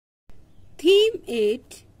Theme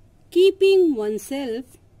 8: Keeping oneself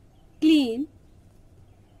clean,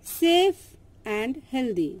 safe and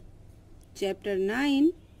healthy. Chapter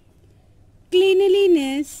 9: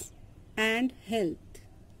 Cleanliness and Health.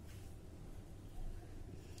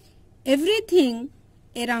 Everything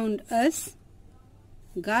around us,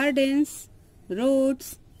 gardens,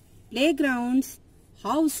 roads, playgrounds,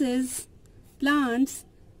 houses, plants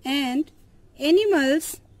and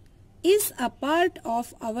animals, is a part of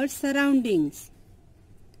our surroundings.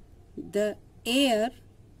 The air,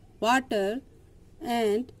 water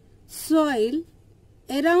and soil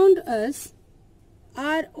around us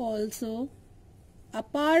are also a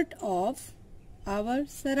part of our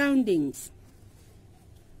surroundings.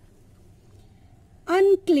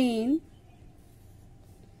 Unclean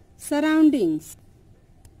surroundings.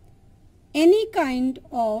 Any kind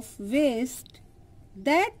of waste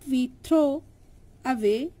that we throw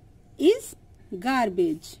away is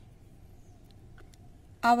garbage.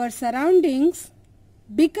 Our surroundings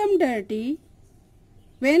become dirty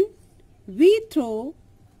when we throw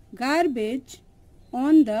garbage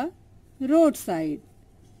on the roadside,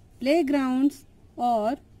 playgrounds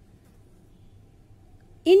or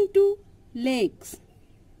into lakes,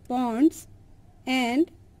 ponds and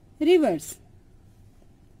rivers.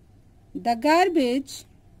 The garbage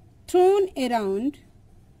thrown around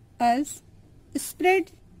us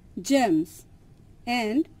spreads germs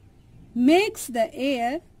and makes the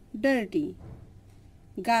air dirty.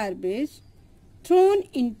 Garbage thrown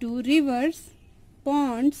into rivers,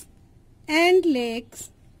 ponds and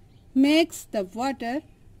lakes makes the water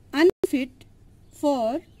unfit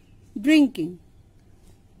for drinking.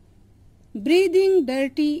 Breathing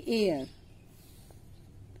dirty air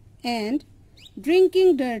and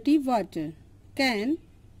drinking dirty water can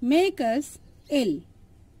make us ill.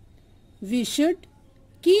 We should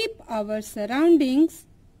keep our surroundings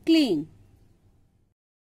clean.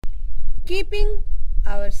 Keeping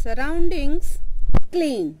our surroundings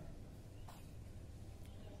clean.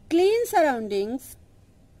 Clean surroundings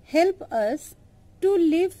help us to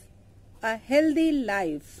live a healthy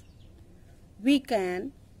life. We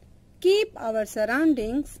can keep our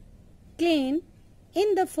surroundings clean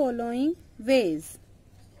in the following ways.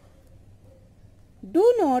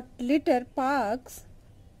 Do not litter parks,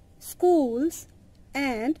 schools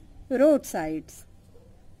and roadsides.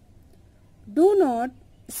 Do not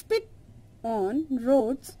spit on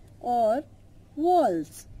roads or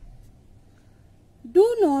walls.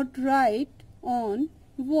 Do not write on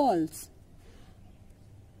walls.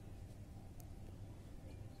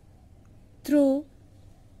 Throw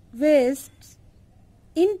waste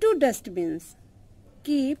into dustbins.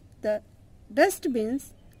 Keep the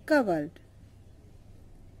dustbins covered.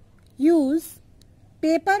 Use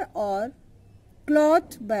paper or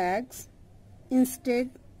cloth bags instead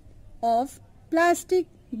of plastic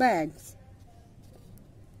bags.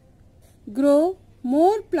 Grow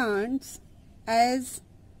more plants, as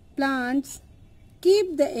plants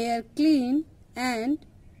keep the air clean and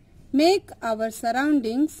make our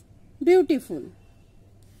surroundings beautiful.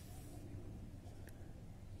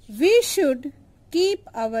 We should keep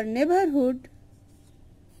our neighborhood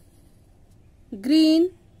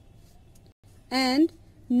green and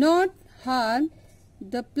not harm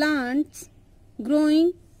the plants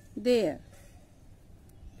growing there.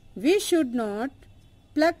 We should not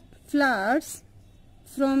pluck flowers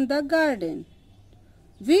from the garden.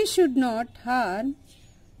 We should not harm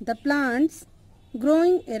the plants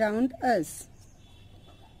growing around us.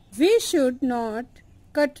 We should not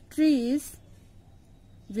cut trees.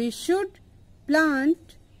 We should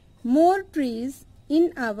plant more trees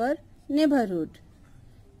in our neighborhood.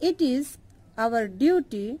 It is our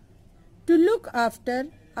duty to look after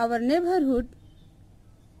our neighborhood.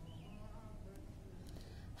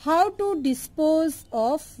 How to dispose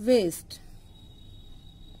of waste.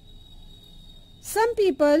 Some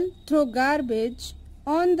people throw garbage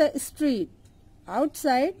on the street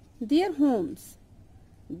outside their homes.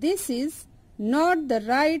 This is not the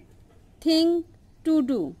right thing to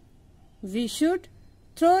do. We should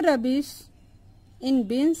throw rubbish in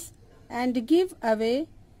bins and give away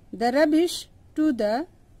the rubbish to the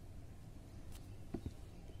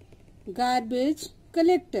garbage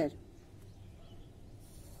collector.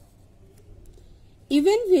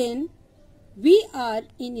 Even when we are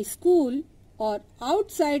in school or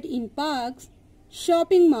outside in parks,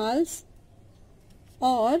 shopping malls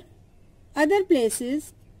or other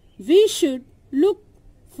places, we should look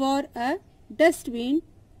for a dustbin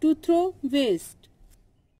to throw waste.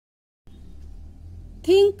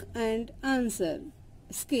 Think and answer.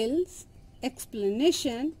 Skills,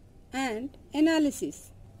 explanation and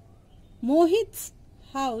analysis. Mohit's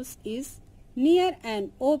house is near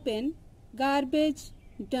an open garbage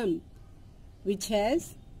dump which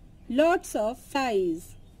has lots of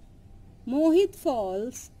flies. Mohit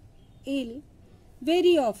falls ill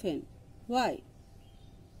very often. Why?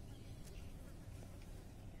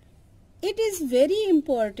 It is very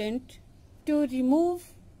important to remove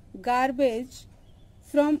garbage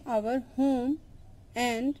from our home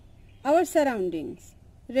and our surroundings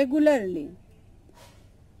regularly.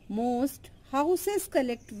 Most houses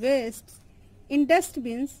collect waste in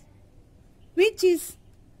dustbins which is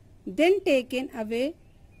then taken away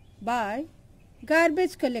by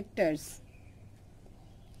garbage collectors.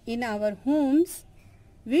 In our homes,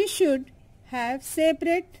 we should have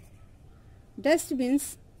separate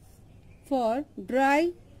dustbins for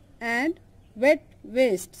dry and wet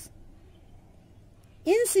wastes.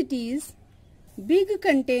 In cities, big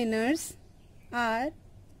containers are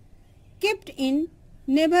kept in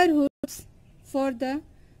neighborhoods for the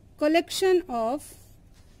collection of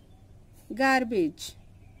garbage.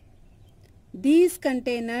 These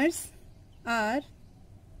containers are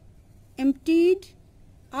emptied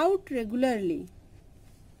out regularly.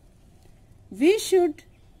 We should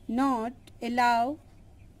not allow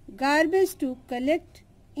garbage to collect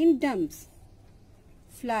in dumps.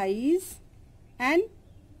 Flies and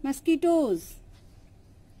mosquitoes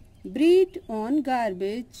breed on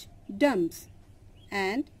garbage dumps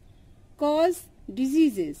and cause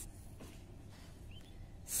diseases.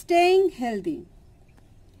 Staying healthy.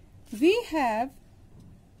 We have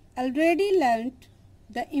already learnt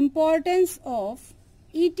the importance of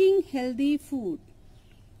eating healthy food.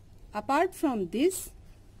 Apart from this,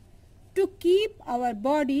 to keep our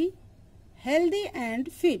body healthy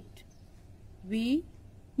and fit, we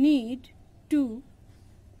need to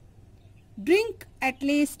drink at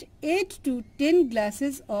least 8 to 10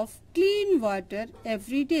 glasses of clean water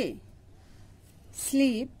every day.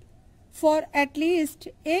 Sleep for at least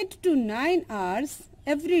 8 to 9 hours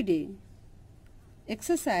every day.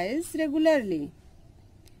 Exercise regularly.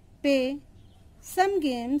 Play some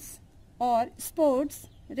games or sports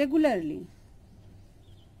regularly.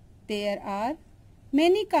 There are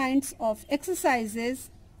many kinds of exercises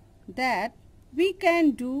that we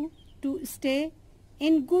can do to stay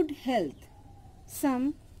in good health.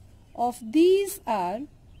 Some of these are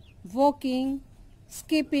walking,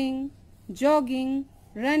 skipping, jogging,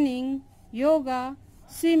 running, yoga,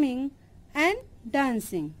 swimming and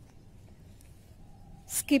dancing.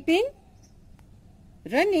 Skipping,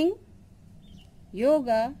 running,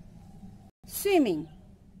 yoga, swimming.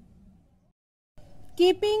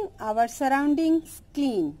 Keeping our surroundings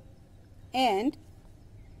clean and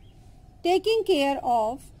taking care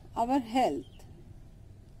of our health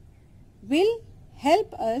will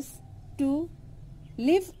help us to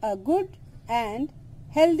live a good and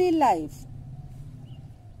healthy life.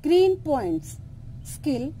 Green points.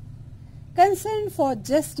 Skill, concern for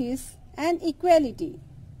justice and equality.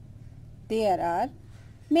 There are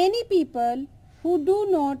many people who do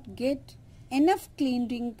not get enough clean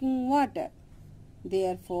drinking water.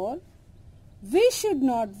 Therefore, we should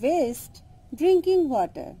not waste drinking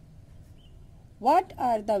water. What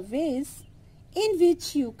are the ways in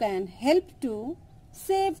which you can help to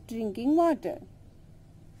save drinking water?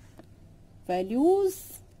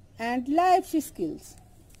 Values and life skills.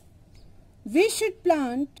 We should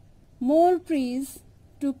plant more trees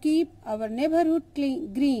to keep our neighborhood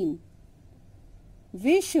green.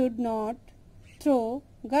 We should not throw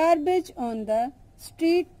garbage on the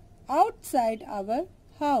street outside our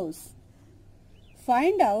house.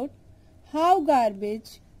 Find out how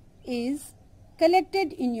garbage is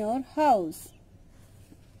collected in your house.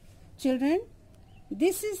 Children,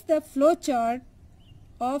 this is the flow chart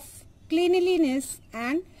of cleanliness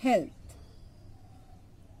and health.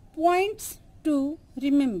 Points to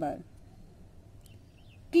remember.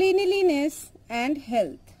 Cleanliness and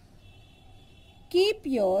health. Keep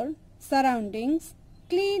your surroundings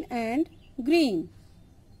clean and green.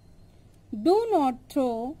 Do not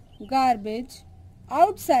throw garbage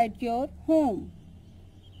outside your home.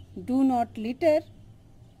 Do not litter.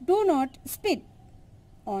 Do not spit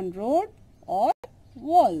on road or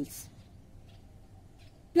walls.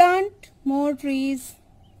 Plant more trees.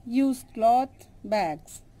 Use cloth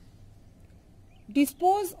bags.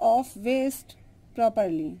 Dispose of waste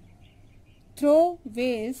properly. Throw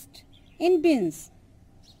waste in bins.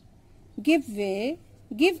 Give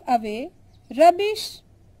away rubbish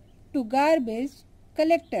to garbage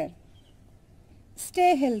collector.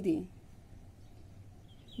 Stay healthy.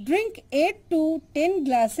 Drink 8 to 10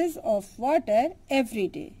 glasses of water every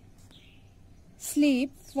day.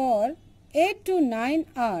 Sleep for 8 to 9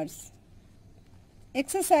 hours.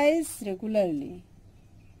 Exercise regularly.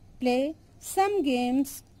 Play some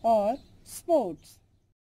games or sports.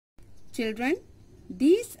 Children,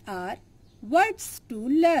 these are words to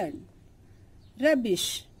learn.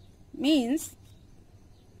 Rubbish means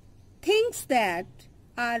things that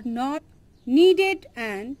are not needed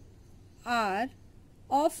and are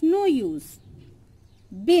of no use.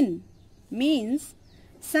 Bin means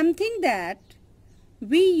something that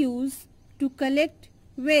we use to collect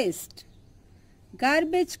waste.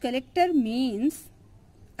 Garbage collector means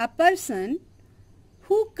a person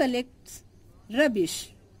who collects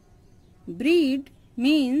rubbish. Breed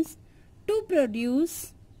means to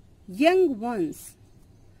produce young ones.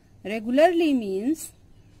 Regularly means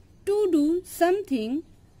to do something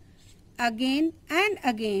again and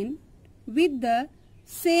again with the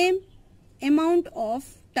same amount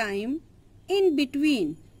of time in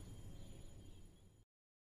between.